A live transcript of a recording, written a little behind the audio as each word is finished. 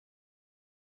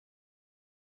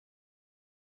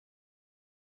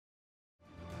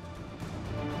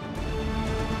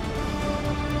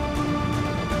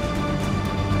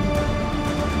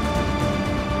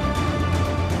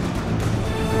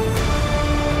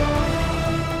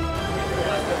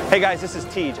Hey guys, this is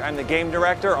Tej. I'm the game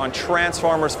director on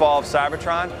Transformers Fall of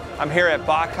Cybertron. I'm here at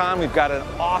Botcon. We've got an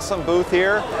awesome booth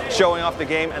here showing off the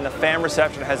game, and the fan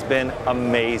reception has been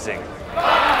amazing.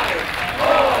 5,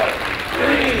 4,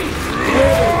 3, 2, 1.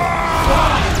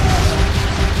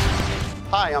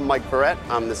 Hi, I'm Mike Barrett.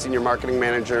 I'm the Senior Marketing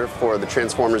Manager for the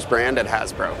Transformers brand at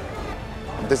Hasbro.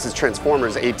 This is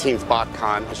Transformers' 18th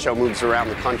Botcon. The show moves around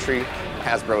the country.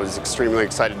 Hasbro is extremely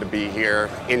excited to be here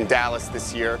in Dallas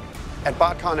this year. At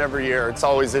Botcon every year, it's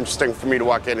always interesting for me to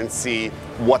walk in and see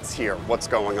what's here, what's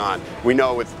going on. We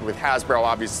know with Hasbro,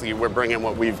 obviously, we're bringing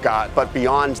what we've got, but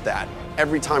beyond that,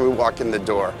 every time we walk in the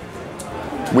door,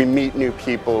 we meet new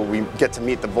people, we get to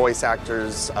meet the voice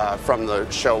actors from the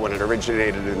show when it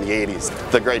originated in the 80s.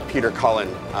 The great Peter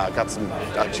Cullen, got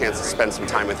a chance to spend some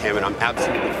time with him, and I'm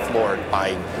absolutely floored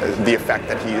by the effect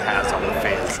that he has on the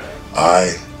fans.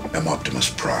 I am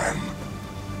Optimus Prime,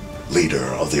 leader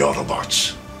of the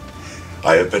Autobots.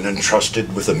 I have been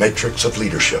entrusted with a matrix of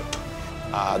leadership.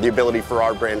 The ability for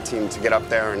our brand team to get up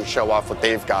there and show off what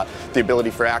they've got. The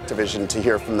ability for Activision to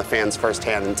hear from the fans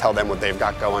firsthand and tell them what they've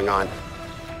got going on.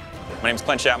 My name is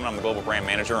Clint Chapman. I'm the Global Brand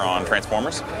Manager on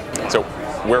Transformers. So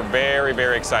we're very,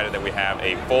 very excited that we have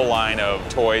a full line of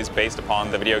toys based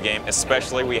upon the video game.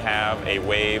 Especially we have a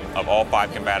wave of all 5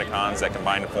 Combaticons that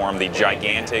combine to form the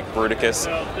gigantic Bruticus.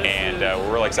 And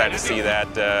we're really excited to see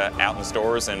that out in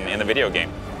stores and in the video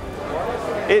game.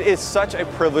 It is such a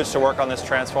privilege to work on this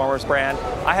Transformers brand.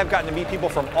 I have gotten to meet people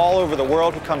from all over the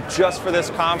world who come just for this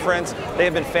conference. They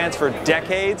have been fans for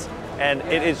decades, and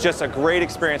it is just a great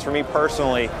experience for me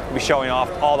personally to be showing off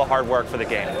all the hard work for the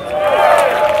game.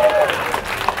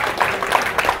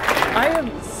 I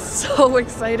am so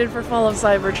excited for Fall of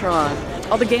Cybertron.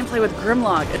 All the gameplay with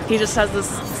Grimlock, he just has this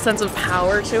sense of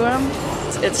power to him.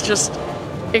 It's just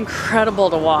incredible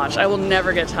to watch. I will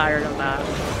never get tired of that.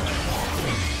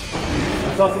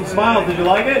 I saw some smiles. Did you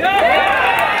like it?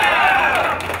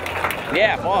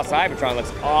 Yeah, Fall of Cybertron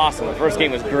looks awesome. The first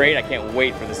game was great. I can't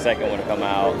wait for the second one to come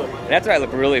out. And that's what I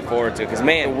look really forward to, because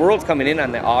man, the world's coming in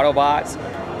on the Autobots,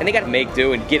 and they got to make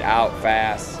do and get out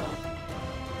fast.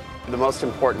 The most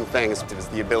important thing is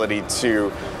the ability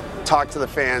to talk to the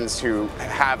fans who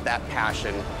have that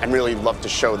passion and really love to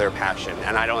show their passion.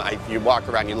 And you walk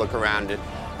around, you look around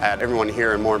at everyone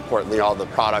here, and more importantly, all the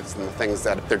products and the things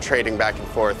that they're trading back and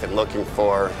forth and looking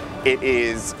for. It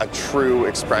is a true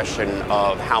expression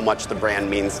of how much the brand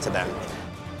means to them.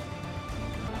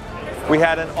 We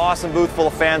had an awesome booth full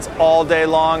of fans all day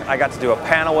long. I got to do a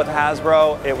panel with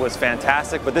Hasbro. It was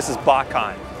fantastic, but this is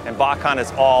Botcon, and Botcon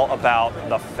is all about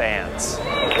the fans.